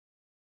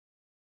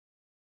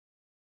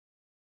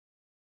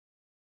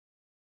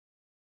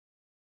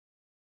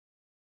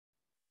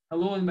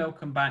Hello and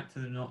welcome back to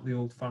the Not the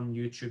Old Firm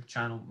YouTube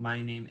channel.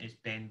 My name is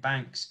Ben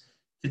Banks.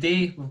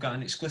 Today we've got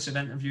an exclusive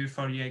interview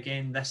for you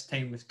again, this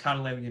time with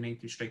Carlisle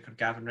United striker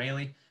Gavin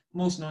Reilly,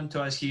 most known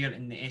to us here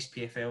in the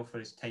SPFL for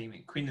his time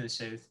at Queen of the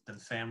South,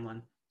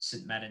 Dunfermline,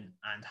 St Mirren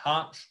and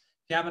Hearts.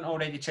 If you haven't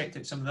already checked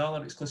out some of the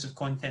other exclusive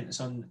content that's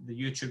on the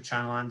YouTube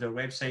channel and our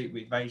website,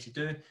 we advise you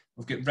do.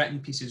 We've got written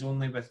pieces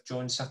only with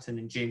John Sutton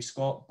and James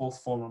Scott,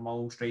 both former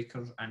Mull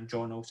strikers, and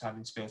John also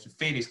having spells with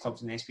various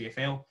clubs in the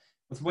SPFL.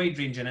 With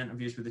wide-ranging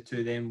interviews with the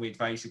two of them, we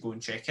advise you go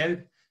and check out.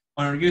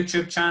 On our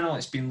YouTube channel,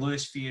 it's been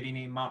Lewis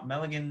Fiorini and Mark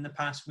Milligan the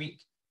past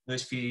week.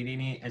 Lewis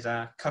Fiorini is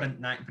a current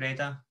NAC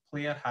Breda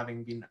player,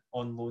 having been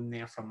on loan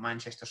there from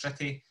Manchester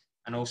City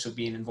and also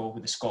being involved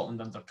with the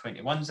Scotland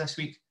under-21s this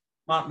week.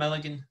 Mark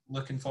Milligan,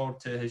 looking forward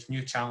to his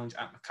new challenge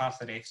at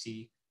MacArthur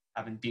FC,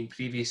 having been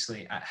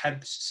previously at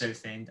Hibs,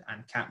 Southend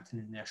and captain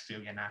in the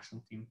Australia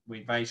national team. We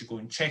advise you go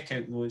and check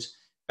out those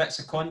bits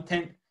of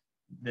content.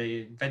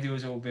 The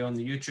videos will be on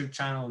the YouTube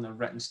channel and the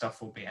written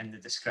stuff will be in the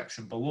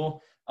description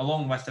below,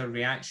 along with our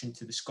reaction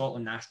to the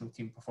Scotland national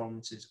team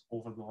performances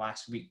over the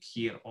last week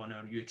here on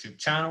our YouTube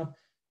channel.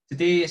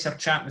 Today it's our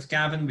chat with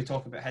Gavin. We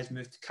talk about his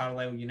move to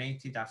Carlisle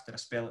United after a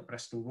spell at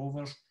Bristol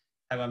Rovers,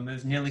 how a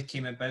move nearly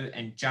came about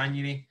in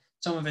January,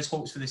 some of his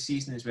hopes for the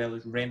season, as well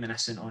as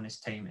reminiscing on his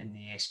time in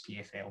the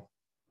SPFL.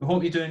 We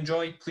hope you do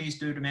enjoy. Please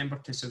do remember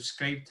to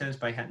subscribe to us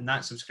by hitting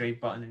that subscribe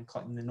button and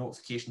clicking the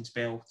notifications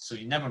bell so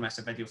you never miss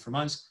a video from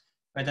us.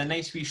 We had a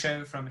nice wee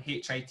shout from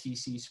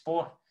HITC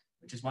Sport,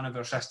 which is one of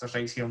our sister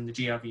sites here on the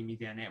GRV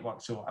Media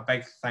Network. So a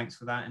big thanks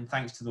for that, and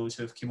thanks to those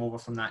who have come over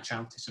from that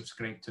channel to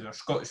subscribe to our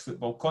Scottish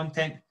football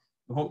content.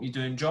 We hope you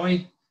do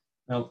enjoy.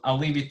 Well, I'll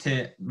leave you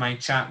to my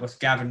chat with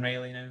Gavin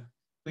Reilly now.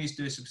 Please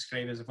do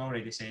subscribe, as I've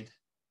already said.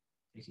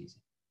 Take it easy.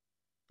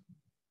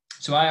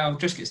 So I'll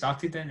just get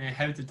started then.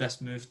 How did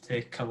this move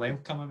to Carlisle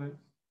come about?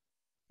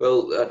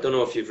 Well, I don't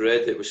know if you've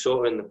read, it was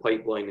sort of in the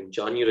pipeline in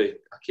January.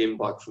 I came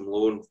back from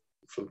loan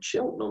from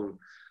Cheltenham,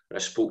 and I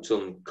spoke to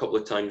them a couple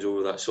of times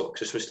over that sort of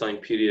Christmas time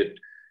period,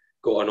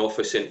 got an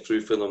offer sent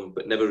through for them,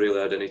 but never really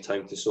had any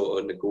time to sort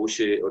of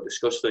negotiate or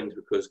discuss things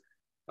because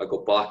I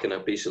got back and I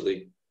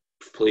basically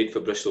played for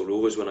Bristol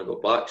Rovers when I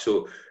got back.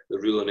 So the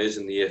ruling is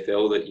in the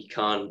EFL that you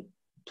can't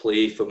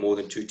play for more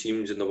than two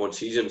teams in the one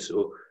season.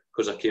 So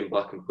because I came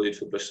back and played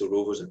for Bristol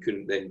Rovers, I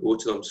couldn't then go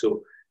to them.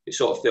 So it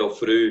sort of fell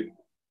through.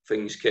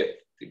 Things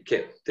kept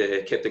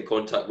in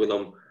contact with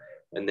them,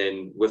 and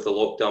then with the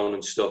lockdown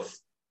and stuff,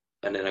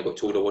 and then I got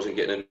told I wasn't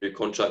getting a new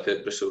contract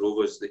at Bristol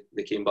Rovers.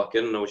 They came back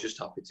in and I was just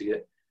happy to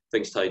get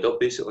things tied up,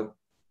 basically.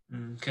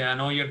 Okay, I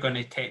know you're going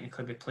to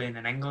technically be playing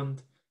in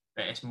England,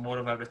 but it's more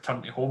of a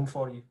return to home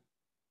for you.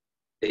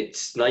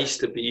 It's nice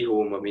to be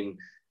home. I mean,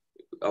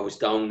 I was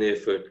down there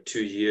for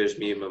 2 years,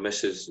 me and my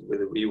missus,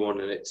 with a wee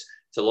one, and it's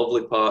a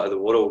lovely part of the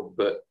world,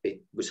 but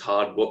it was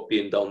hard work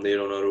being down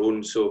there on our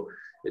own. So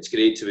it's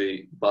great to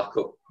be back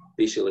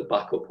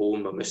up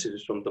home. My missus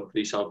is from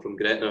Dumfries, I'm from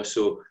Gretna,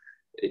 so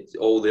it's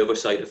all the other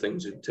side of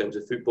things in terms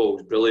of football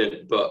was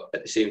brilliant, but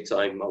at the same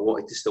time I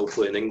wanted to still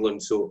play in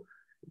England. So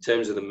in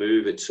terms of the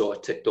move, it sort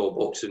of ticked all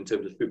boxes in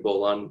terms of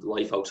football and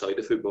life outside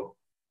of football.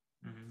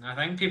 I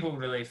think people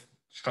really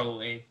struggle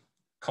to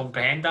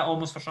comprehend that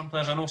almost for some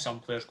players. I know some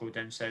players go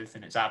down south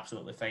and it's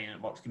absolutely fine and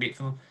it works great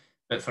for them,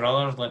 but for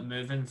others, like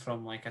moving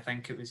from, like, I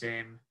think it was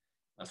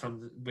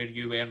from where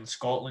you were in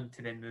Scotland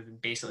to then moving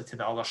basically to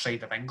the other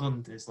side of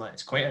England, is like,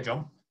 it's quite a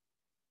jump.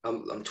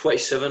 I'm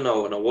 27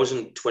 now, and I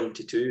wasn't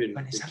 22.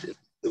 And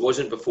it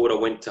wasn't before I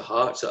went to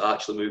Hearts that I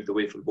actually moved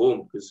away from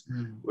home, because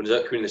when I was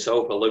at Queen of the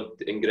South, I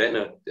lived in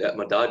Gretna at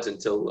my dad's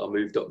until I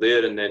moved up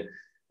there. And then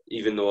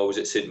even though I was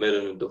at St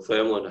Mirren and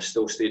Dunfermline, I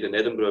still stayed in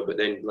Edinburgh. But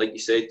then, like you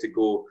said, to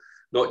go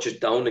not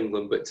just down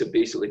England, but to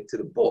basically to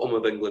the bottom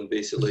of England,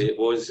 basically, it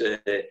was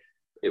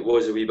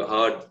a wee bit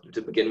hard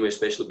to begin with,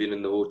 especially being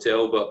in the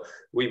hotel. But a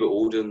wee bit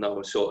older than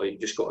that, sort of, you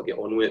just got to get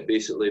on with it,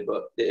 basically.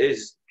 But it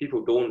is,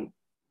 people don't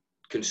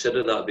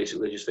consider that,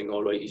 basically. They just think,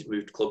 all right, he's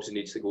moved clubs, he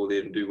needs to go there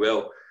and do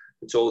well.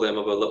 It's all them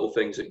other little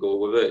things that go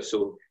with it.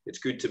 So it's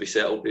good to be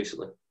settled,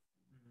 basically.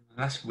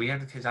 That's weird,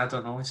 because I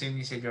don't know, saying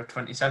you said you're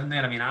 27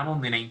 there. I mean, I'm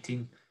only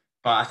 19,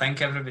 but I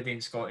think everybody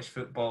in Scottish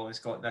football has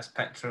got this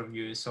picture of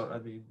you as sort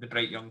of the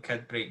bright young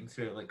kid breaking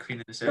through like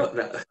Queen of the South.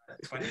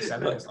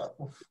 27 is like,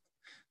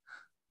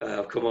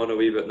 I've come on a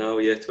wee bit now,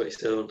 yeah,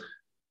 27.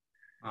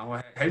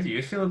 How do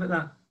you feel about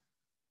that?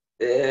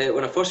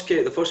 When I first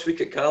came, the first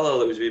week at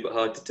Carlisle, it was a wee bit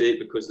hard to take,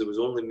 because there was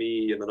only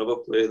me and another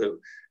player. That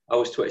I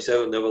was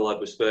 27, the other lad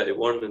was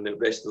 31, and the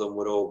rest of them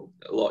were all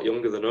a lot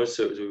younger than us.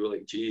 So we were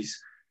like,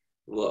 geez,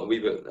 a wee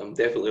bit. I'm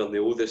definitely on the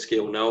older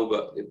scale now,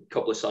 but a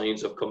couple of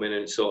signs have come in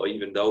and it's sort of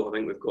evened out. I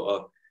think we've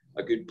got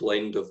a good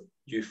blend of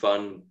youth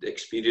and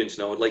experience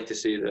now. I'd like to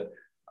say that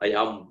I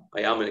am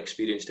an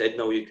experienced head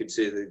now. You could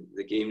say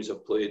the games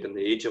I've played and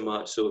the age I'm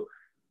at. So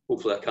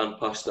hopefully I can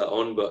pass that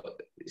on. But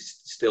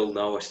still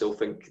now, I still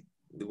think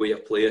the way I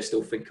play, I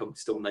still think I'm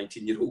still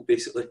 19-year-old,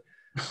 basically.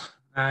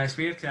 It's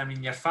weird, because I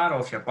mean, you're far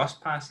off your bus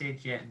pass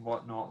age yet and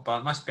whatnot, but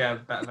it must be a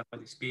bit of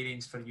an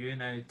experience for you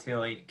now to,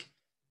 like,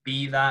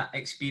 be that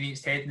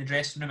experienced head in the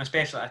dressing room,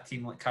 especially at a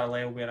team like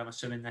Carlisle, where I'm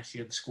assuming this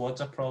year the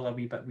squads are probably a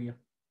wee bit weird?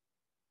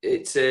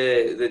 It's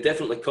they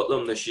definitely cut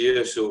them this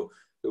year, so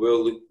they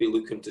will be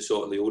looking to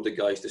sort of the older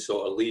guys to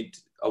sort of lead.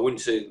 I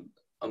wouldn't say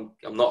I'm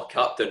not a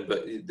captain,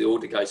 but the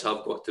older guys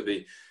have got to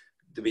be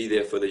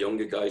there for the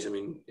younger guys. I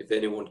mean, if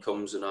anyone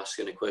comes and asks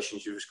any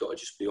questions, you've just got to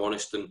just be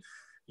honest and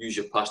use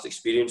your past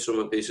experience from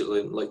it,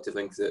 basically. And like to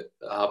think that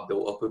I have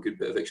built up a good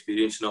bit of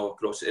experience now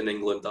across in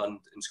England and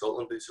in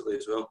Scotland, basically,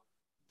 as well.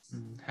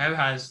 How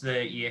has the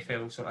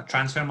EFL sort of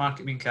transfer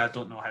market been? Because I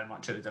don't know how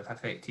much it would have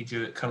affected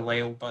you at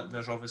Carlisle, but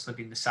there's obviously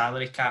been the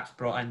salary caps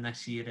brought in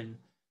this year, and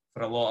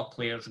for a lot of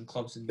players and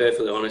clubs.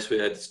 Perfectly honest with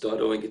you, I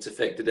don't think it's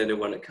affected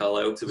anyone at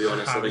Carlisle, to be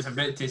honest. I was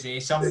about to say,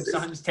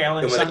 someone's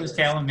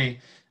telling me,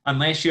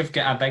 unless you've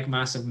got a big,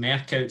 massive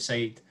merc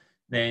outside,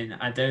 then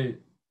I doubt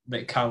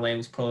that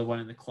Carlisle's probably one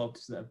of the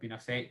clubs that have been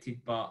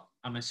affected. But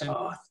I'm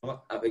assuming.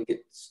 I think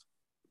it's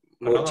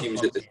more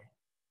teams at the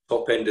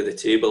top end of the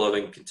table. I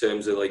think in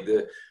terms of like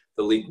the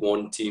League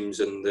One teams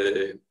and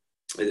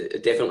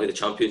definitely the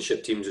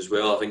Championship teams as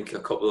well. I think a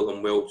couple of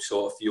them will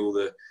sort of feel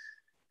the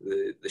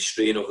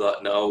strain of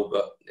that now,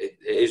 but it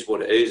is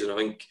what it is. And I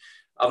think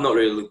I've not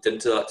really looked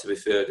into that, to be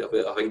fair.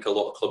 I think a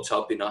lot of clubs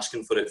have been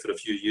asking for it for a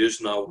few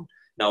years now.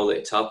 Now that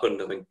it's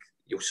happened, I think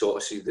you'll sort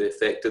of see the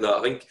effect of that.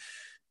 I think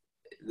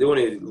the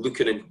only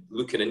looking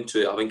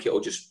into it, I think it'll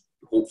just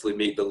hopefully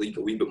make the league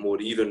a wee bit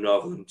more even,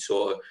 rather than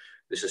sort of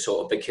there's a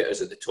sort of big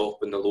hitters at the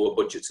top and the lower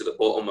budgets at the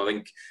bottom. I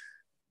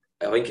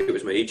think it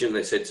was my agent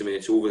that said to me,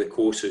 it's over the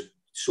course of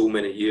so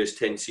many years,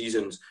 10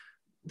 seasons,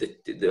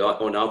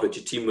 on average,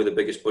 a team with the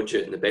biggest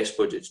budget and the best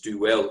budgets do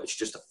well. It's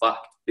just a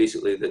fact,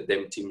 basically, that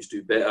them teams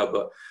do better.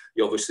 But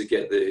you obviously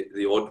get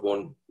the odd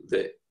one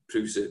that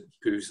proves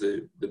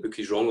the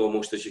bookies wrong,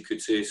 almost, as you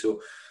could say.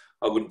 So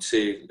I wouldn't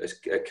say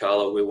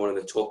Carlisle we're one of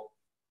the top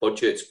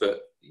budgets,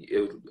 but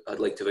I'd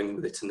like to think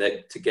with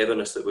the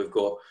togetherness that we've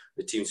got,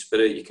 the team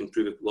spirit, you can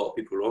prove a lot of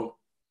people wrong.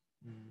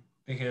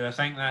 Because I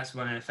think that's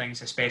one of the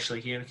things,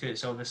 especially here,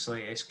 because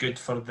it's good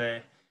for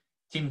the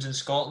teams in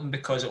Scotland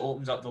because it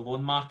opens up the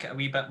loan market a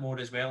wee bit more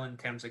as well in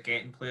terms of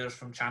getting players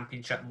from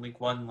Championship and League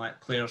One,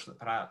 like players that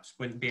perhaps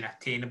wouldn't be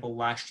attainable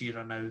last year,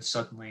 are now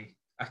suddenly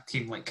a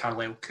team like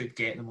Carlisle could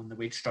get them on the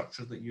wage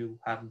structure that you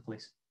have in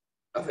place.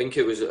 I think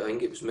it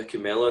was Mickey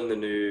Mellon, the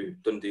new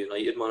Dundee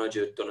United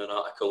manager, done an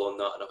article on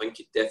that, and I think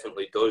it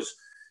definitely does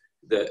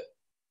that.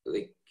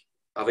 Like,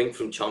 I think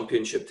from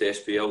Championship to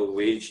SPL, the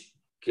wage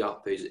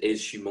gap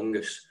is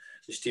humongous.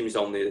 There's teams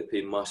down there that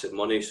pay massive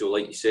money. So,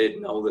 like you said,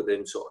 now that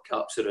them sort of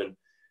caps are in,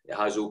 it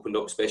has opened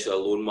up, especially a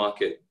loan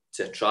market,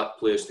 to attract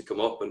players to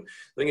come up. And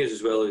the thing is,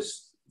 as well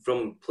as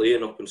from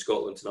playing up in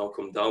Scotland to now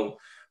come down,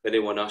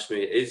 anyone asks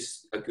me, it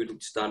is a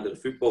good standard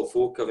of football.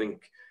 Folk, I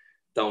think,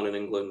 down in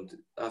England,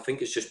 I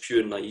think it's just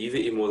pure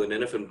naivety more than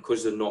anything,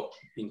 because they've not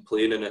been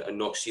playing in it and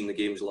not seen the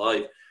games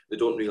live. They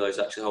don't realise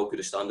actually how good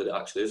a standard it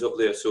actually is up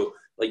there. So,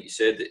 like you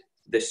said,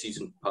 this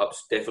season,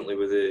 perhaps definitely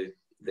with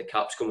the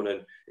caps coming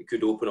in, it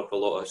could open up a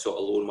lot of sort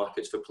of loan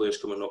markets for players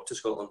coming up to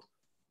Scotland.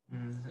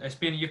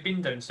 You've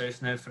been down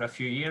south now for a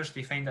few years. Do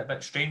you find it a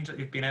bit strange that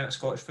you've been out of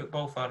Scottish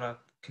football for a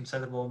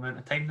considerable amount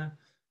of time now?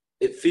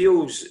 It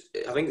feels,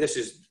 I think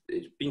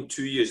it's been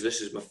 2 years, this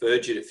is my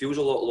third year. It feels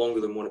a lot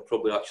longer than what it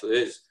probably actually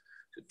is.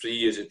 3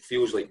 years, it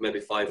feels like maybe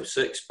 5 or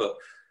 6, but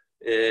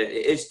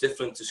it is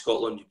different to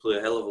Scotland. You play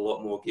a hell of a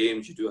lot more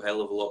games, you do a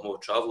hell of a lot more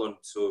travelling.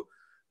 So,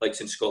 like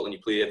in Scotland,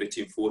 you play every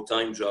team 4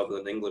 times, rather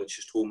than England, it's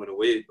just home and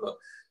away. But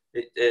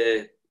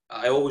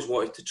I always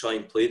wanted to try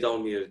and play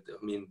down here.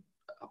 I mean,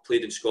 I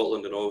played in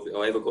Scotland, and if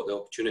I ever got the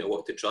opportunity, I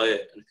wanted to try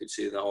it, and I could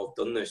say now I've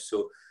done this.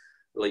 So,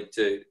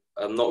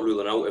 I'm not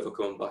ruling out ever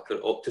coming back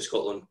up to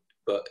Scotland,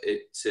 but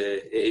it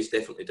is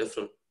definitely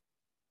different.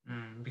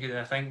 Because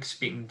I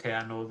think,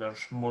 I know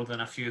there's more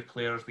than a few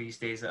players these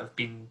days that have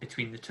been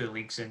between the two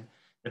leagues, and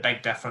the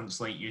big difference,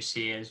 like you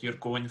say, is you're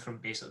going from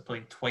basically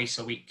playing twice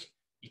a week.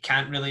 You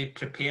can't really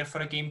prepare for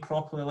a game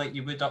properly like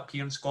you would up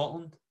here in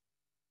Scotland,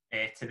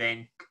 to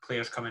then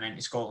players coming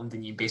into Scotland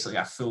and you basically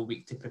have a full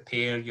week to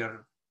prepare.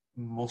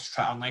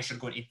 Unless you're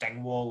going to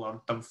Dingwall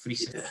or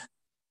Dumfries,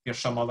 you're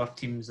some other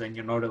teams, then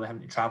you're not really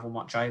having to travel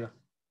much either.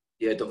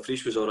 Yeah,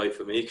 Dumfries was all right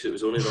for me because it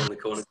was only around the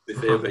corner, to be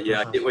fair. But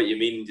yeah, I get what you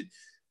mean.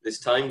 There's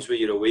times where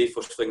you're away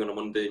first thing on a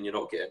Monday and you're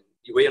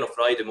away on a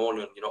Friday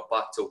morning and you're not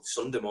back till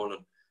Sunday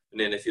morning. And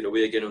then if you're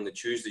away again on the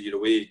Tuesday, you're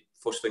away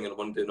first thing on a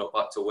Monday and not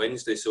back till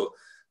Wednesday. So,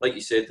 like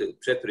you said, the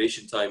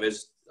preparation time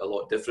is a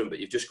lot different, but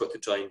you've just got to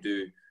try and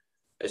do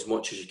as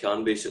much as you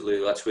can, basically.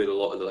 That's where a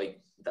lot of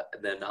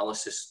the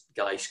analysis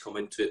guys come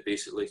into it,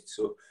 basically.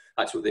 So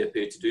that's what they're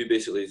paid to do,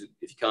 basically.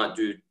 If you can't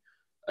do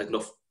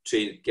enough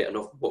get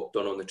enough work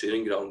done on the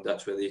training ground,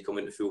 that's where they come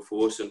into full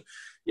force, and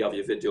you have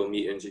your video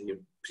meetings and your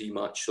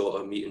pre-match sort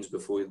of meetings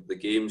before the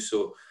game.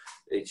 So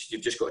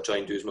you've just got to try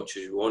and do as much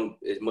as you want,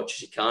 as much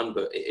as you can,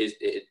 but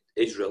it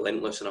is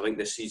relentless, and I think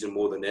this season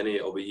more than any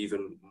it'll be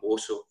even more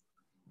so.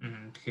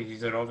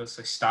 Because they're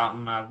obviously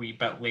starting a wee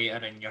bit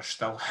later and you're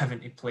still having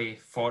to play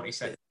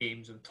 46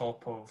 games on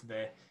top of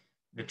the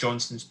the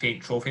Johnston's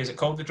Paint Trophy. Is it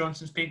called the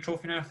Johnston's Paint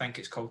Trophy now? I think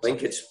it's called.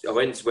 I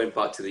went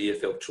back to the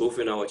EFL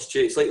Trophy now.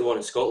 It's like the one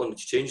in Scotland.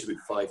 It's changed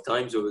about 5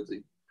 times over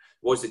the.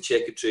 It was the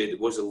Checker Trade, it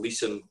was a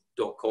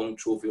leasing.com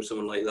trophy or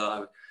something like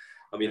that.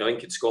 I mean, I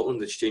think in Scotland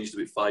it's changed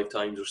about 5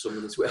 times or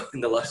something as well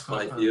in the last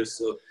 5 years.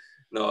 So,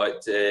 no,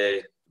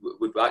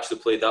 we've actually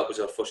played, that was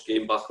our first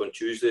game back on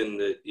Tuesday in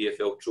the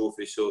EFL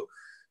Trophy. So,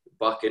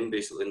 back in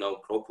basically now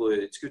properly.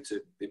 It's good to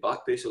be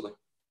back basically.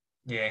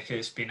 Yeah, because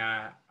it's been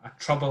a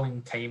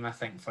troubling time, I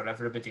think, for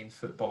everybody in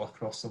football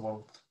across the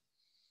world.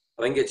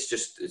 I think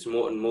it's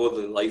more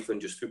than life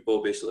than just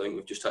football basically. I think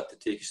we've just had to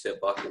take a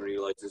step back and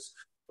realise there's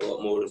a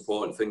lot more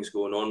important things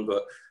going on,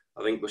 but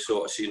I think we're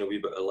sort of seeing a wee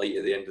bit of light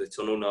at the end of the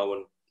tunnel now,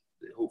 and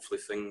hopefully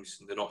things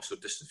in the not so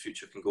distant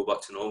future can go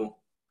back to normal.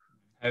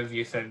 How have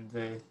you found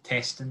the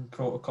testing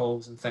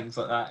protocols and things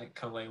like that at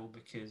Carlisle?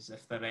 Because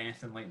if they're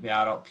anything like they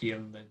are up here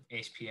in the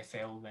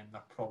SPFL, then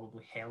they're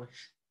probably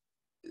hellish.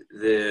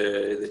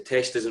 The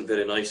test isn't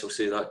very nice, I'll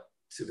say that,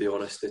 to be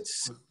honest.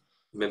 It's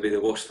maybe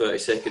the worst 30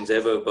 seconds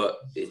ever, but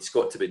it's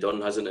got to be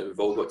done, hasn't it? We've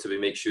all got to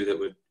make sure that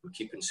we're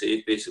keeping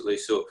safe basically.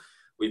 So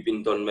we've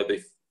been done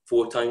maybe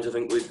 4 times, I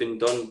think we've been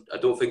done. I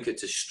don't think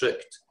it's as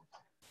strict.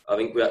 I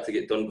think we had to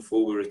get done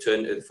before we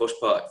return to the first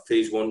part,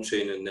 phase 1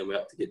 training, and then we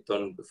had to get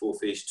done before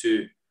phase 2,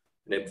 and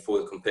then before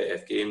the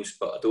competitive games.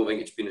 But I don't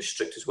think it's been as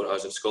strict as what it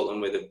has in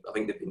Scotland, where I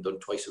think they've been done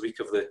twice a week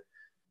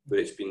where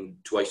it's been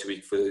twice a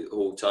week for the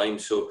whole time.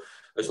 So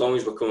as long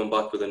as we're coming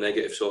back with a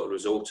negative sort of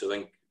result, I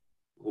think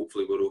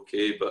hopefully we're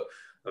okay. But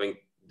I think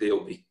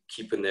they'll be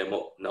keeping them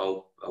up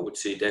now, I would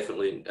say,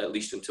 definitely, at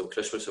least until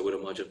Christmas, I would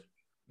imagine.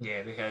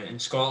 Yeah, because in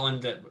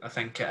Scotland, I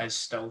think it is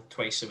still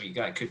twice a week.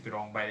 That could be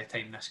wrong by the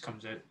time this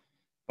comes out.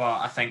 But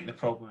I think the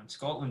problem in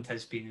Scotland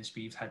has been is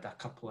we've had a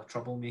couple of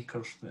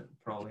troublemakers that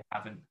probably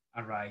haven't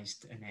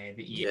arisen in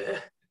the EFL. Yeah.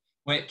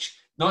 Which,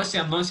 I'm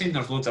not saying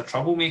there's loads of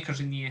troublemakers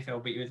in the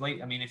EFL, but you would like,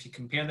 I mean, if you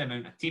compare the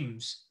amount of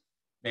teams,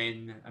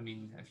 then, I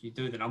mean, if you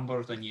do the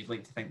numbers, then you'd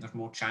like to think there's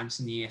more chance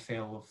in the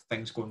EFL of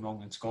things going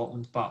wrong in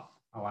Scotland. But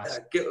alas.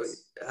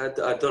 I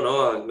don't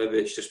know, maybe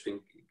it's just been...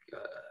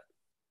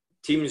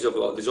 teams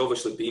there's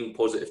obviously been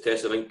positive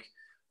tests. I think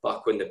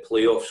back when the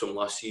playoffs from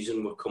last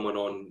season were coming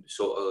on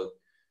sort of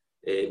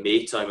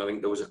May time, I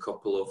think there was a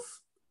couple of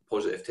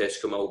positive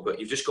tests come out, but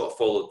you've just got to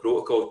follow the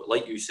protocol. But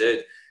like you said,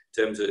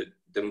 in terms of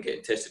them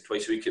getting tested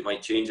twice a week, it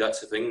might change. That's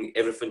the thing.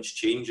 Everything's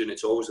changing.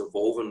 It's always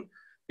evolving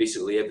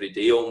basically every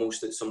day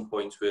almost at some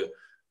points where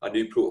a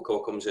new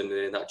protocol comes in and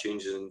then that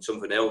changes into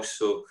something else.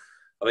 So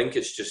I think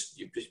it's just,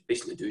 you just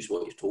basically do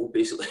what you're told,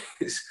 basically.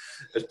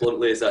 As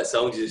bluntly as that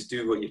sounds, you just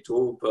do what you're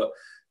told. But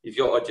you've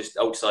got to just,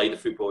 outside of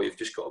football, you've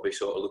just got to be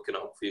sort of looking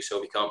out for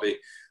yourself. You can't be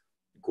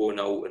going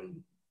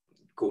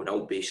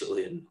out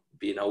basically and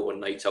being out on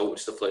nights out and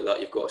stuff like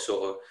that. You've got to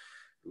sort of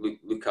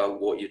look at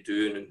what you're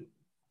doing and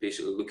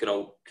basically looking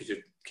out, because you're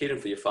caring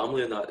for your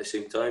family and that at the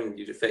same time.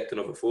 You're affecting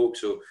other folk,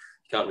 so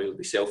you can't really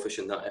be selfish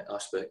in that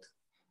aspect.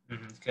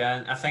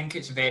 Mm-hmm. I think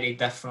it's very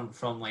different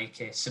from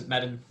like St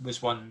Mirren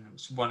was one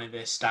of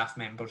the staff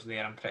members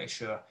there. I'm pretty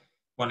sure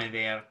one of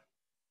their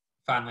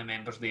family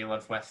members they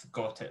live with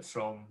got it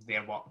from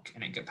their work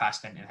and it got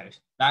passed into the house.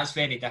 That's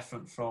very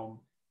different from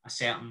a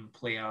certain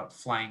player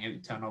flying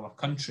out to another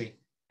country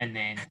and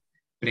then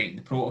breaking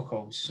the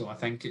protocols. So I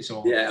think it's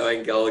all... Yeah, I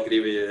think I'll agree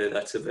with you.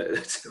 That's a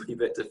wee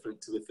bit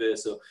different, to be fair.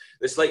 So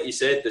it's like you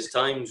said, there's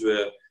times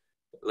where,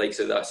 like I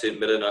said, that St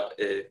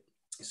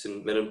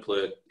Mirren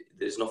player,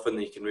 there's nothing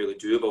that you can really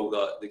do about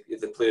that.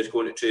 If the player's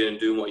going to training,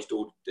 doing what he's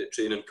told at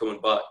training,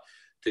 coming back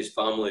to his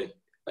family,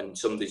 and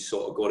somebody's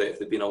sort of got it, if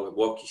they've been out at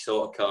work, you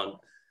sort of can't.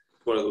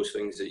 It's one of those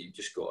things that you've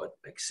just got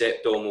to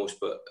accept almost.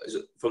 But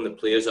from the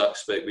players'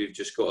 aspect, we've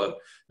just got to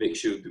make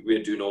sure that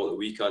we're doing all that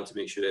we can to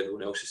make sure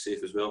everyone else is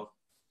safe as well.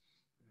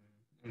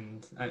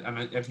 And I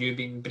mean, have you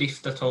been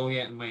briefed at all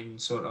yet on when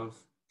sort of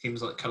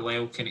teams like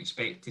Carlisle can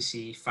expect to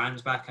see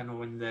fans back? I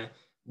know in the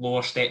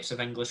lower steps of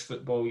English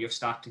football, you've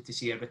started to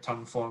see a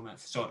return form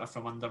sort of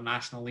from under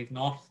National League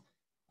North.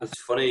 It's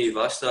funny you've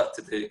asked that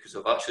today, because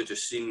I've actually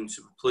just seen,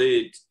 so we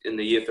played in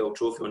the EFL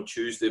Trophy on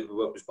Tuesday, but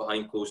it was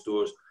behind closed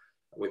doors,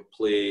 and we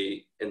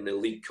play in the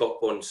League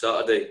Cup on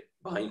Saturday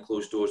behind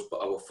closed doors.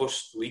 But our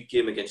first league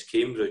game against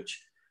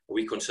Cambridge, a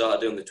week on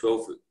Saturday on the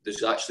 12th,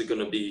 there's actually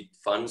going to be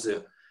fans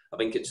there. I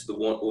think it's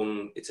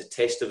it's a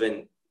test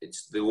event.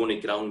 It's the only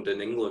ground in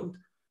England,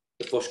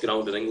 the first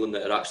ground in England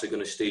that are actually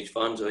going to stage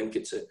fans. I think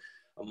it's a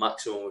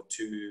maximum of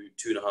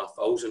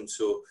 2,500.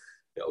 So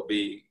it'll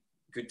be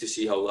good to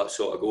see how that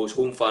sort of goes.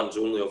 Home fans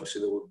only,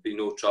 obviously there will be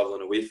no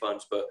travelling away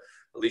fans, but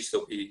at least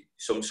there'll be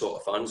some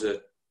sort of fans there.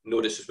 No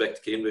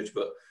disrespect to Cambridge,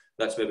 but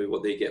that's maybe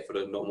what they get for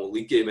a normal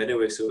league game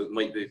anyway, so it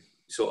might be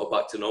sort of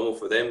back to normal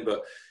for them.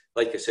 But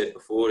like I said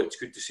before, it's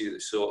good to see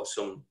that sort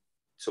of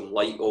some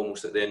light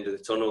almost at the end of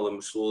the tunnel, and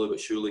we're slowly but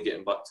surely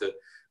getting back to a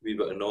wee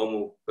bit of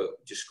normal,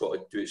 but just got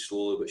to do it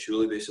slowly but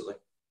surely, basically.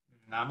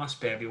 That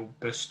must be a real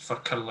boost for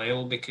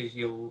Carlisle, because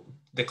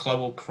the club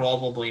will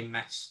probably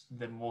miss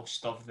the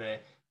most of the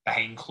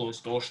behind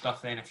closed door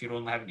stuff then if you're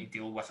only having to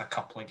deal with a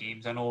couple of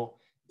games. I know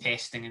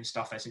testing and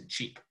stuff isn't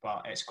cheap,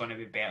 but it's going to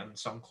be better than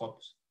some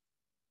clubs.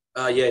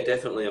 Yeah,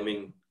 definitely. I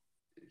mean,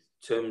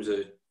 in terms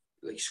of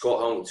like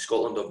Scotland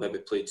have maybe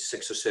played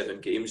 6 or 7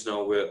 games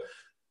now where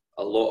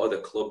a lot of the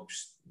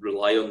clubs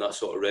rely on that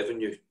sort of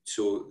revenue,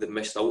 so they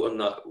missed out on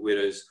that.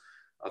 Whereas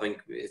I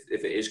think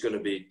if there is going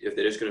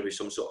to be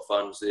some sort of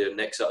fans there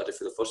next Saturday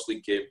for the first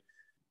league game,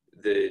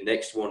 the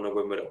next one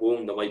when we're at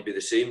home, they might be the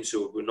same.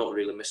 So we're not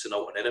really missing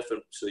out on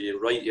anything. So you're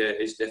right. Yeah,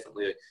 it is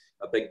definitely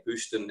a big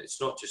boost, and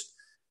it's not just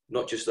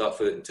that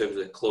for in terms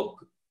of the club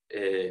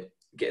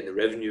getting the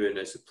revenue and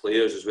as the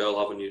players as well,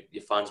 having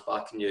your fans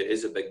backing you. It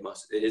is a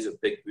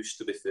big boost,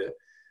 to be fair.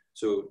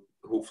 So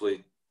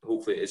hopefully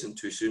it isn't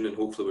too soon, and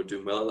hopefully we're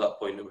doing well at that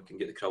point and we can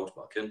get the crowds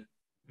back in.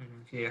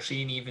 Mm-hmm. You're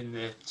seeing even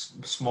the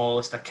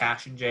smallest of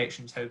cash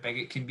injections, how big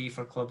it can be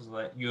for clubs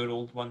like your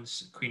old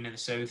ones, Queen of the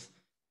South.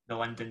 The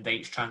Lyndon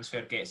Dykes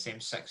transfer gets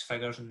them 6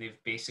 figures, and they've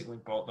basically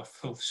brought their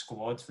full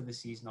squad for the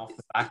season off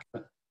the back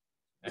of it.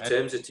 In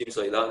terms of teams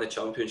like that in the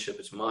Championship,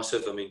 it's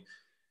massive. I mean,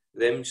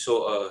 them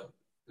sort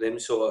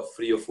of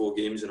 3 or 4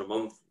 games in a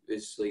month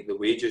is like the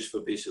wages for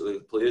basically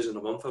the players in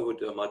a month. I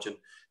would imagine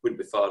wouldn't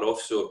be far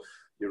off. So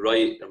you're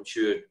right. I'm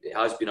sure it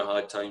has been a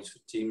hard times for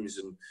teams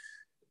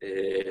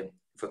and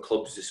for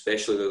clubs,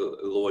 especially the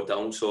lower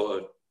down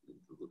sort of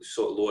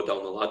lower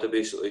down the ladder,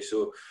 basically.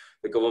 So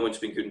the government's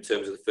been good in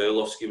terms of the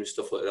furlough scheme and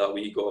stuff like that.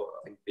 We got,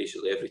 I think,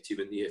 basically every team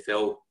in the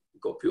EFL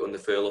got put on the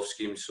furlough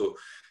scheme, so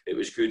it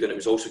was good. And it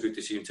was also good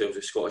to see in terms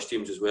of Scottish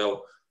teams as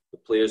well. The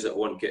players that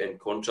weren't getting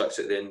contracts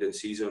at the end of the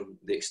season,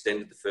 they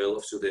extended the furlough,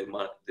 so they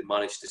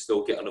managed to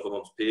still get another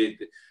month's pay.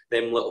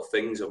 Them little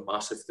things are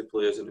massive to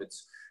players, and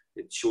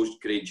it shows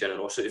great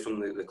generosity from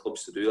the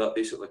clubs to do that,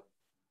 basically.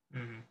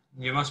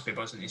 Mm-hmm. You must be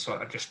buzzing to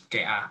sort of just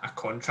get a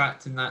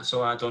contract in that.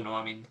 So I don't know.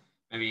 I mean,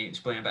 maybe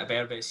explain a bit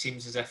better, but it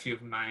seems as if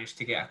you've managed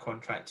to get a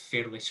contract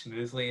fairly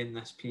smoothly in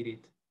this period.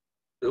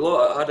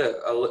 I had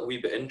a wee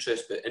bit of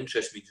interest, but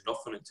interest means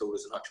nothing until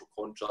there's an actual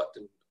contract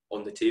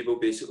on the table,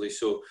 basically.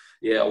 So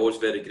yeah, I was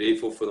very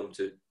grateful for them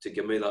to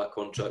give me that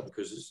contract,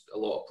 because there's a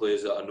lot of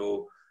players that I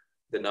know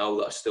that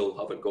I still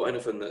haven't got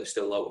anything, that are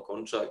still out of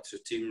contract. So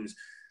teams,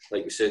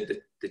 like we said,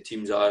 the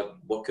teams are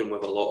working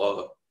with a lot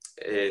of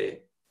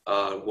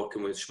are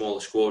working with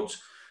smaller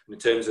squads. And in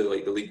terms of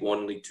like the League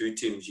 1, League 2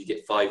 teams, you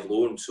get 5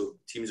 loans, so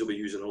teams will be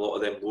using a lot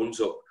of them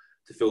loans up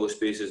to fill the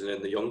spaces, and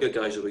then the younger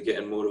guys will be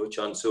getting more of a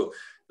chance. So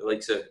the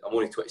likes of, I'm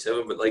only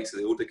 27, but likes of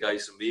the older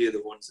guys for me are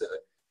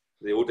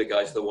the older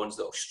guys are the ones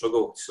that will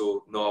struggle.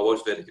 So no, I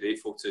was very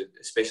grateful to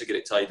especially get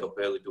it tied up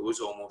early doors,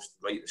 almost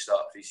right at the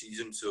start of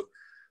pre-season. So,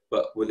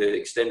 but with the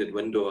extended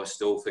window, I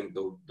still think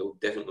there'll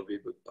definitely be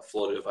a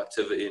flurry of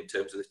activity in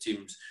terms of the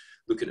teams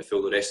looking to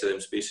fill the rest of them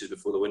spaces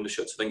before the window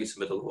shuts. I think it's the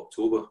middle of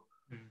October.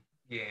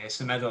 Yeah, it's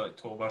the middle of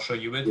October, so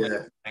you would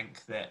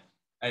think that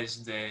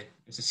as the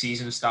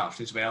season starts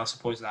as well, I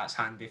suppose that's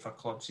handy for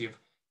clubs. You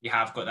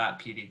have got that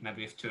period,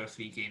 maybe if 2 or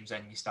 3 games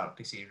in, you start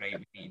to say, right,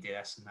 we need to do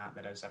this and that.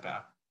 There is a bit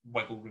of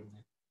wiggle room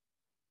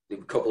there.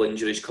 A couple of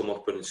injuries come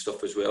up and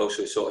stuff as well,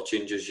 so it sort of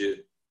changes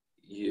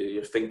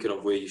you're thinking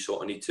of where you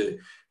sort of need to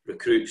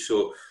recruit.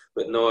 So,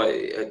 but no,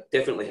 it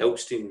definitely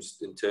helps teams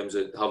in terms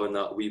of having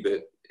that wee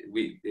bit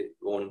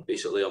on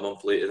basically a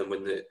month later than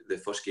when the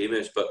first game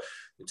is. But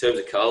in terms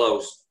of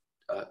Carlisle's,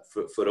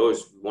 for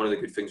us, one of the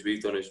good things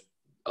we've done is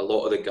a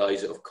lot of the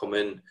guys that have come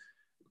in,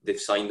 they've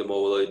signed them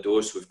all the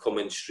doors, so we've come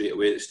in straight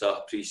away at the start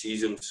of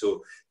pre-season.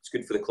 So it's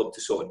good for the club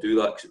to sort of do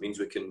that, because it means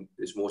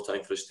there's more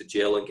time for us to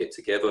gel and get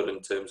together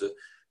in terms of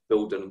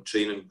building and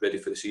training ready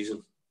for the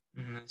season.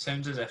 It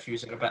sounds as if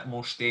you're a bit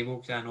more stable,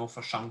 because I know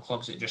for some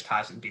clubs it just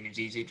hasn't been as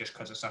easy just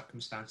because of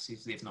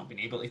circumstances. They've not been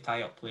able to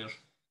tie up players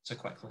so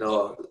quickly.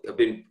 No, I've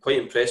been quite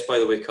impressed by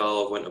the way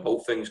Carlisle went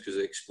about things, because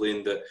they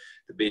explained that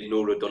they made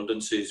no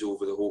redundancies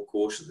over the whole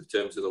course of the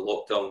terms of the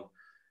lockdown,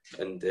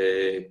 and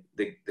the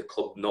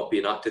club not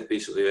being active.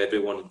 Basically,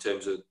 everyone in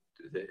terms of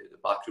the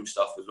backroom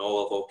staff and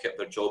all have all kept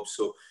their jobs.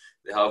 So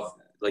they have,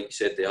 like you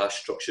said, they are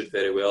structured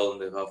very well,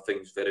 and they have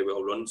things very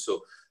well run.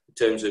 So in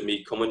terms of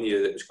me coming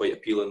here, it was quite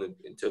appealing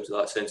in terms of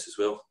that sense as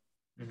well.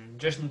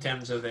 Just in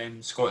terms of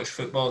Scottish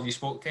football, have you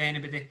spoke to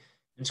anybody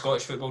in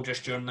Scottish football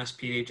just during this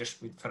period, just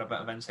for a bit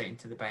of insight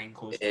into the behind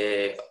closed?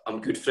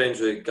 I'm good friends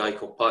with a guy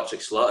called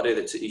Patrick Slattery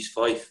that's at East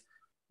Fife.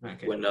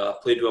 Okay. When I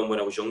played with him when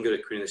I was younger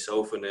at Queen of the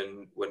South, and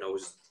then when I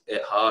was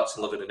at Hearts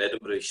and living in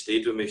Edinburgh, he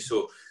stayed with me.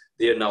 So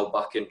they're now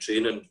back in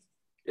training.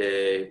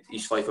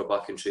 East Fife are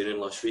back in training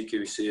last week, he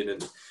was saying,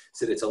 and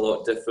said it's a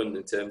lot different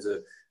in terms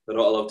of they're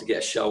not allowed to get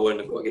a shower and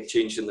they've got to get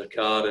changed in their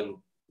car and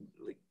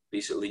like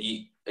basically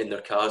eat in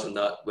their cars and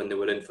that when they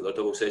were in for their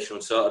double session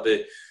on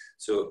Saturday.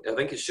 So I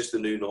think it's just the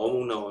new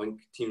normal now. I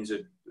think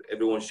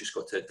everyone's just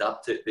got to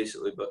adapt it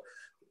basically, but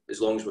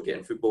as long as we're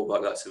getting football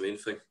back, that's the main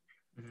thing.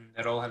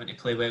 They're all having to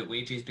play without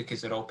wages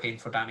because they're all paying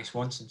for Danny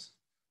Swanson's.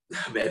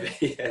 Maybe,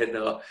 yeah,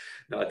 no.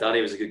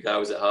 Danny was a good guy. I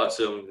was at Hearts,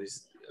 so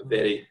he's a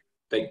very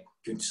big,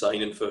 good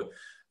signing for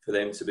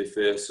them, to be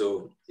fair.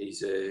 So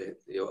he's, I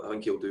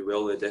think he'll do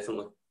well there,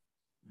 definitely.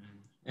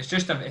 It's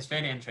it's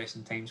very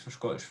interesting times for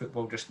Scottish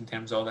football, just in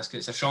terms of all this,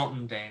 because it's a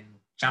shortened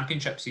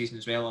championship season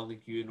as well,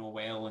 like you know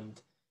well, and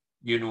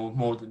you know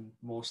more than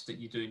most that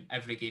you do.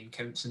 Every game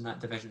counts in that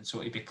division,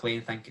 so to be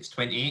playing, I think it's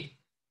 28.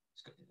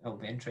 It'll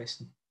be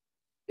interesting.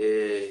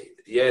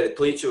 Yeah, they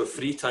play each other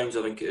 3 times,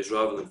 I think it is,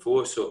 rather than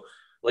 4. So,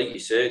 like you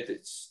said,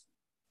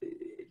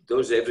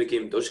 every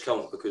game does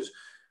count, because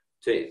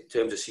in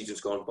terms of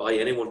seasons gone by,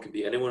 anyone can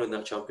beat anyone in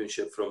that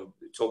championship, from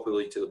the top of the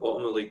league to the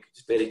bottom of the league.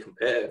 It's very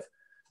competitive.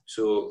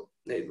 So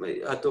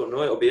I don't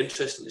know. It'll be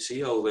interesting to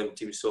see how them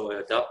teams sort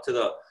of adapt to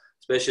that,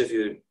 especially if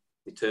you,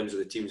 in terms of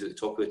the teams at the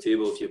top of the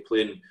table, if you're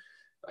playing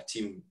a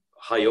team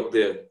high up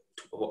there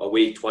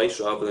away twice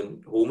rather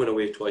than home and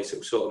away twice,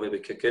 it'll sort of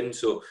maybe kick in.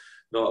 So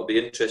no, it'll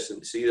be interesting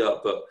to see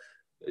that. But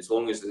as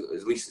long as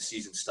at least the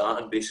season's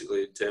starting,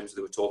 basically, in terms of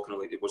they were talking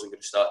like it wasn't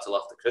going to start till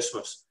after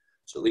Christmas.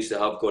 So at least they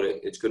have got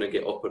it. It's going to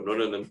get up and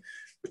running, and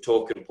we're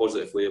talking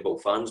positively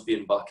about fans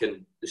being back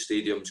in the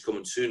stadiums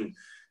coming soon.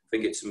 I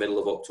think it's the middle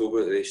of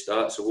October that they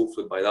start. So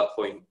hopefully by that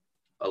point,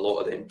 a lot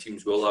of them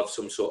teams will have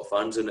some sort of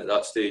fans in at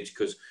that stage,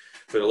 because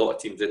for a lot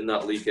of teams in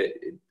that league,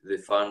 the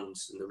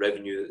fans and the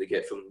revenue that they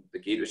get from the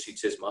gate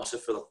receipts is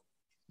massive for them.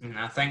 And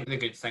I think the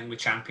good thing with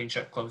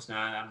championship clubs now,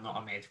 I'm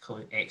not a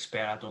medical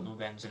expert, I don't know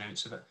the ins and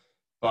outs of it,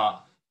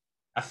 but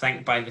I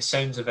think by the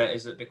sounds of it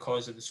is that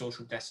because of the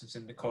social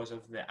distancing, because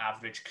of the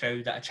average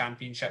crowd at a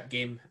championship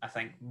game, I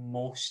think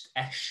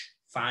most-ish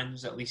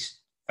fans, at least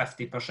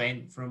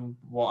 50% from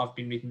what I've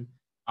been reading,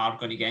 are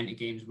going to get into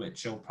games,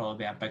 which will probably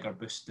be a bigger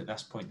boost at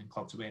this point than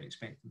clubs were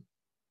expecting.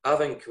 I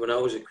think when I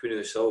was at Queen of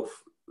the South,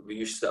 we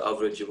used to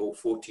average about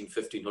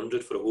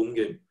 1,400-1,500 for a home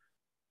game.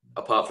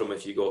 Apart from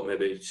if you got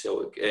maybe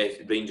Celtic,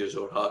 Rangers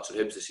or Hearts or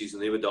Hibs the season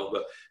they were down.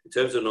 But in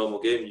terms of a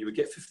normal game, you would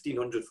get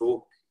 1,500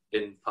 folk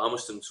in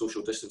Palmerston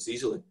social distance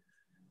easily.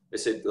 I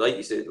said, like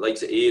you said,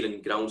 likes of Ayr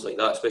and grounds like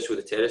that, especially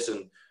with the terrace,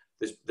 and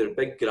they're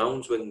big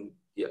grounds when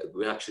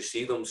we actually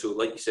see them. So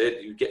like you said,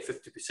 you get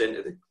 50%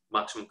 of the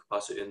maximum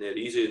capacity in there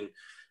easy, and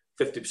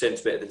 50%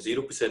 is better than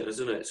 0%,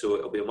 isn't it? So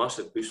it'll be a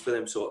massive boost for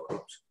them sort of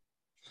clubs.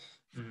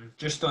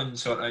 Just on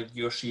sort of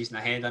your season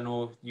ahead, I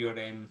know your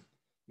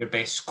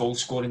best goal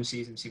scoring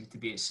season seemed to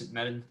be at St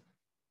Mirren.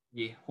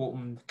 You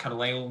hoping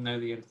Carlisle, now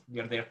that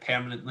you're there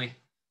permanently,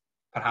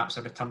 perhaps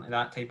a return to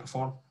that type of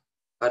form?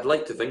 I'd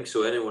like to think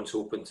so. Anyone's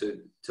hoping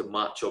to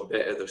match or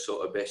better their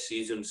sort of best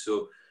season.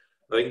 So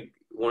I think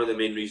one of the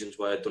main reasons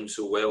why I'd done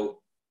so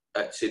well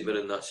at St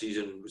Mirren that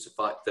season was the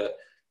fact that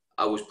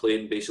I was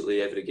playing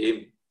basically every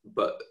game,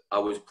 but I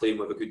was playing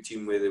with a good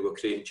team where they were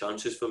creating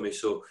chances for me.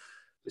 So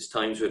as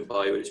times went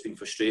by where it's been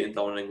frustrating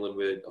down in England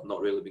where I've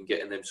not really been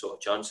getting them sort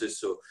of chances.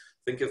 So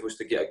I think if I was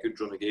to get a good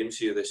run of games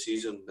here this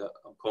season, that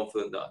I'm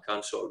confident that I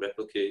can sort of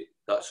replicate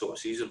that sort of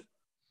season.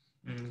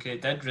 Okay,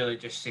 it did really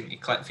just seem to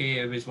click for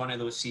you. It was one of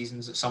those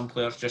seasons that some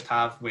players just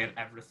have where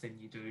everything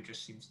you do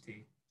just seems to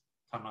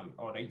turn out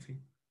all right for you.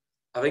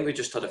 I think we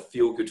just had a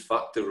feel-good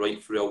factor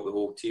right throughout the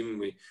whole team.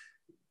 We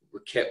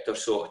kept our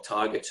sort of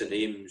targets and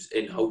aims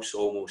in-house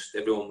almost.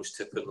 Everyone was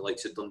tipping the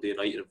likes of Dundee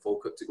United and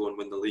Falkirk to go and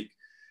win the league.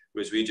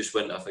 Whereas we just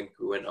went, I think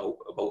we went out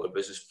about our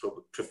business.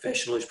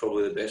 Professionally is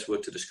probably the best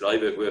word to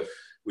describe it, where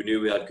we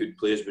knew we had good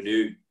players. We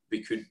knew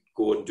we could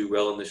go and do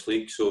well in this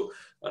league. So,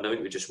 and I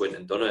think we just went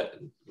and done it.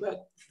 And we had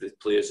the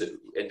players that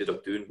ended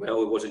up doing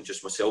well. It wasn't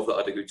just myself that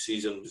had a good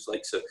season. It was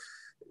like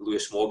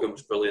Lewis Morgan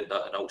was brilliant,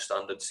 that an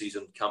outstanding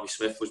season. Cammy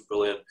Smith was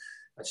brilliant.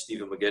 And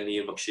Stephen McGinn,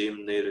 Ian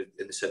McShane there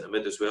in the centre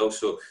mid as well.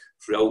 So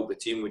throughout the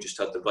team, we just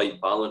had the right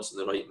balance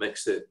and the right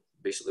mix that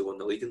basically won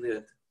the league in the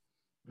end.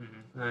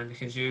 And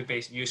because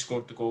you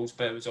scored the goals,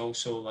 but it was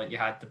also like you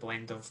had the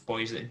blend of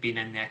boys that had been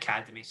in the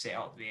academy set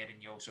up there,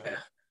 and you also had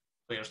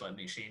players like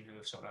McShane who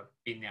have sort of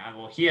been there.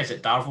 Well, he is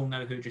at Darvel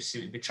now, who just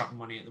seem to be chucking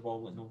money at the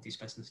wall like nobody's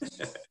business.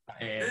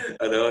 I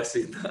know, I've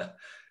seen that.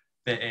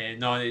 But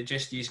no, you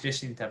just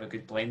seem to have a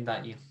good blend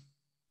that year.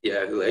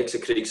 Yeah, the likes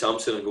of Craig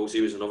Sampson and goals,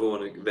 he was another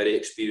one, very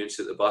experienced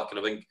at the back, and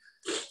I think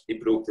he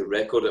broke the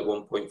record at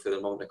one point for the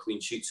amount of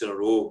clean sheets in a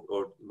row,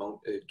 or the amount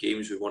of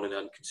games we won and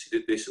hadn't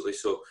conceded, basically.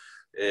 So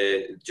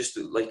just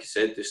like I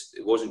said,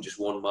 it wasn't just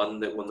one man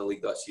that won the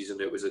league that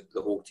season, it was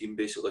the whole team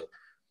basically.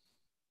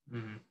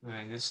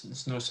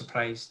 It's no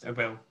surprise.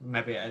 Well,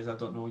 maybe it is, I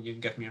don't know. You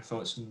can give me your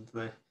thoughts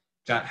on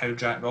how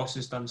Jack Ross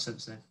has done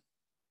since then.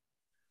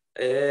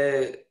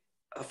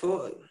 I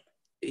thought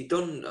he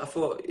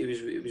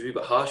was a wee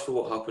bit harsh for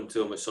what happened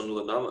to him at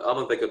Sunderland. I'm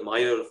a big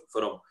admirer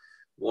for him.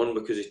 One,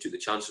 because he took the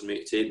chance on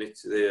me to take me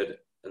to there,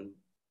 and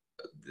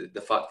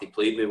the fact he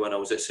played me when I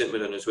was at St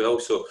Mirren as well.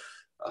 So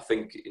I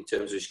think in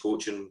terms of his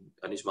coaching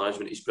and his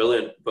management, he's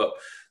brilliant. But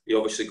he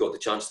obviously got the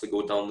chance to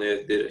go down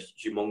there. They're a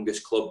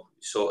humongous club,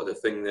 sort of the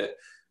thing that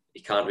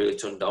he can't really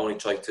turn down. He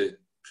tried to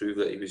prove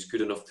that he was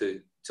good enough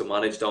to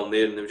manage down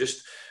there. And they were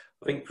just,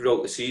 I think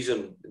throughout the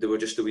season, they were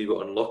just a wee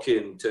bit unlucky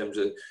in terms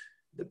of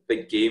the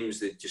big games.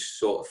 They just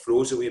sort of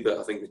froze a wee bit.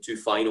 I think the two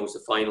finals,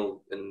 the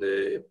final and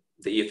the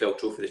EFL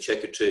Trophy, the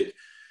checkered trade,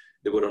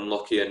 they were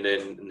unlucky. And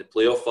then in the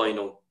playoff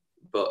final,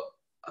 but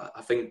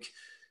I think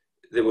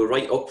they were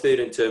right up there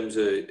in terms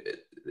of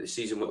the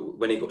season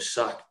when he got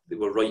sacked. They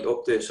were right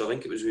up there. So I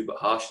think it was a wee bit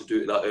harsh to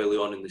do it that early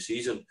on in the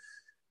season.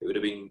 It would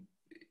have been,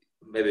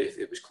 maybe if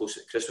it was close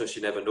to Christmas,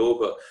 you never know.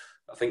 But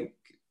I think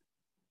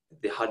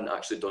they hadn't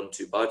actually done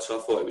too bad. So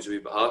I thought it was a wee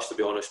bit harsh, to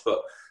be honest.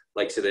 But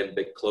like I said, them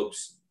big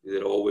clubs,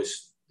 they're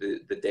always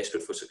they're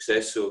desperate for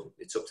success. So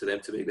it's up to them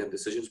to make them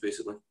decisions,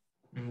 basically.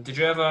 Did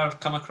you ever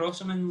come across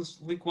them in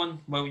League One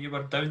while you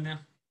were down there?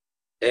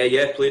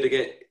 Yeah, played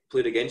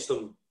against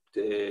them.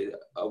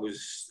 I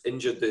was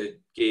injured the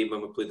game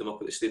when we played them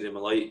up at the Stadium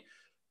of Light,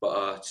 but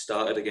I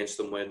started against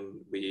them when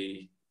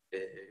we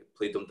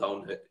played them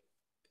down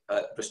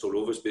at Bristol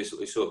Rovers,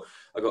 basically. So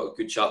I got a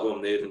good chat with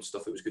him there and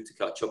stuff. It was good to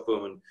catch up with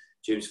him, and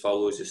James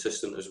Fowler's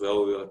assistant as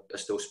well, who I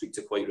still speak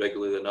to quite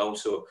regularly now.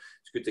 So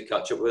it's good to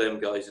catch up with them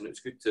guys, and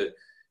it's good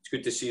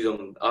to see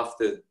them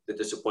after the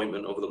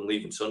disappointment of them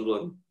leaving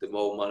Sunderland. They've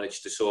all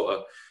managed to sort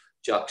of.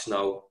 Jack's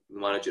now the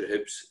manager of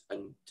Hibs,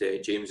 and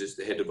James is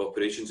the head of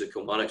operations at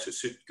Kilmarnock. So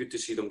it's good to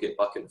see them get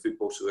back into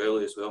football so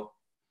early as well.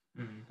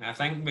 I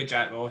think with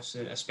Jack Ross,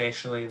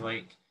 especially,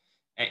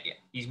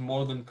 he's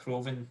more than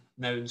proven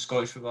now in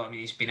Scottish football. I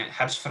mean, he's been at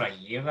Hibs for a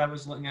year, I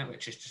was looking at,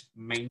 which is just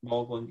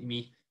mind-boggling to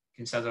me,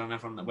 considering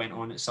everything that went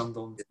on at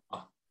Sunderland.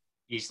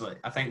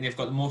 I think they've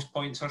got the most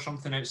points or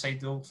something outside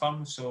the Old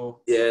Firm.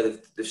 So yeah,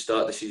 they've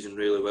started the season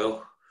really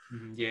well.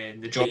 Yeah,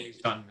 and the job he's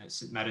done at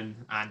St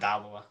Mirren and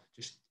Alloa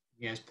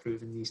is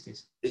proven these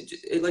days.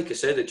 Like I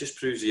said, it just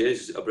proves he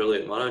is a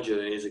brilliant manager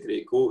and he's a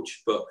great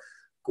coach. But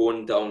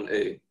going down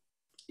to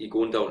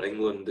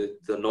England,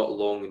 they're not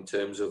long in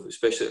terms of,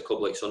 especially at a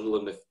club like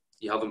Sunderland, if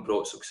you haven't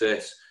brought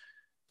success,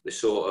 they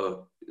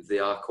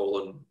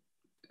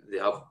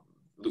have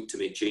looked to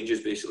make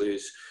changes. Basically,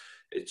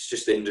 it's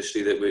just the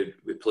industry that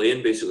we play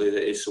in. Basically,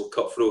 that is so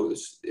cutthroat.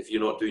 If you're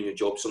not doing your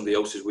job, somebody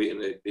else is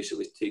waiting to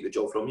basically take the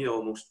job from you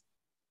almost.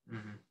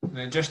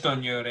 And just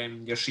on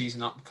your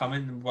season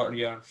upcoming, what are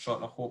your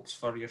sort of hopes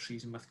for your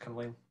season with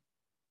Carlisle?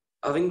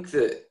 I think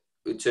that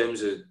in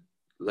terms of,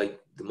 like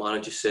the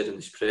manager said in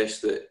his press,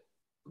 that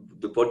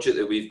the budget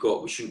that we've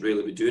got, we shouldn't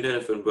really be doing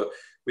anything, but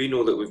we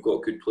know that we've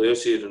got good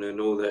players here, and I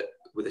know that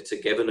with the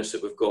togetherness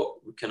that we've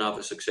got, we can have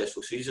a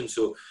successful season.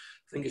 So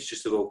I think it's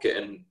just about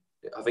getting,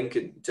 I think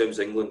in terms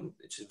of England,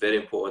 it's very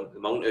important. The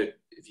amount of,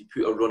 if you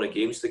put a run of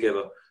games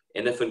together,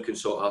 anything can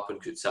sort of happen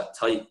because it's that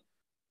tight.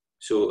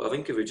 So I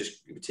think if we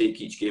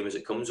take each game as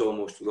it comes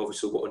almost, we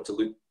obviously want to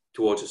look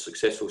towards a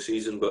successful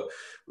season, but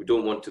we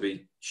don't want to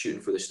be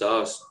shooting for the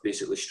stars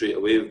basically straight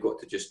away. We've got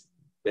to just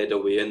bed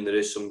our way in. There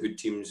is some good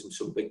teams and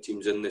some big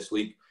teams in this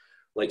league,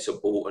 like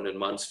Bolton and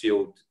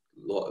Mansfield,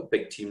 a lot of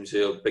big teams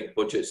there, big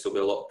budgets, there'll be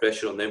a lot of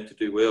pressure on them to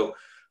do well.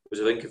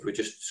 Because I think if we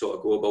just sort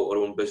of go about our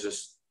own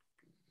business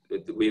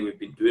the way we've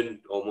been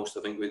doing almost,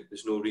 I think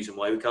there's no reason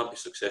why we can't be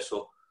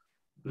successful.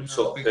 From a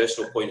sort of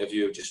personal point of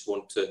view, I just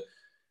want to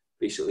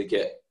basically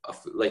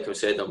like I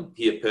said, I'm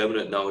here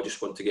permanent now. I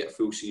just want to get a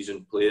full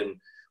season playing,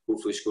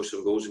 hopefully score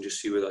some goals and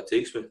just see where that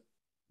takes me.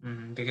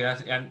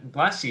 Because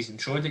last season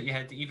showed that you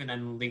had, even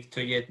in League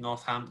 2, you had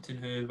Northampton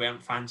who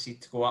weren't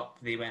fancied to go up.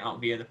 They went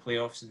up via the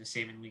playoffs, and the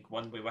same in League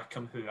 1 with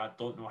Wickham, who I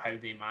don't know how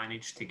they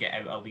managed to get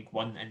out of League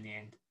 1 in the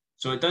end.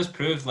 So it does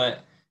prove that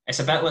it's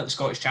a bit like the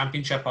Scottish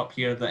Championship up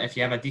here, that if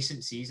you have a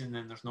decent season,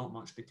 then there's not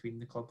much between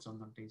the clubs on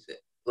their days.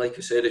 Like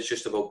I said, it's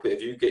just about,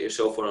 if you get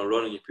yourself on a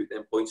run and you put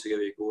them points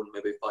together, you go on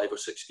maybe 5 or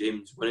 6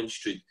 games winning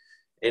streak,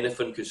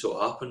 anything can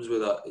sort of happen with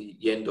that.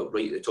 You end up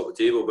right at the top of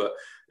the table, but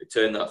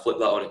flip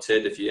that on its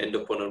head. If you end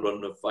up on a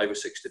run of 5 or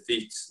 6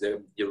 defeats,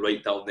 then you're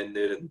right down in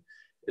there in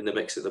the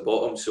mix at the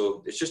bottom.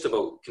 So it's just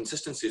about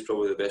consistency is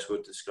probably the best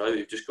word to describe it.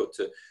 You've just got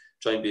to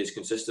try and be as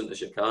consistent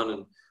as you can,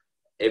 and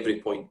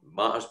every point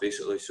matters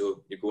basically.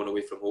 So you're going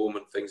away from home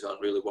and things aren't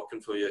really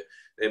working for you.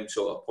 Them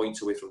sort of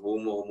points away from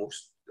home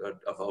almost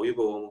are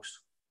valuable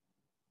almost.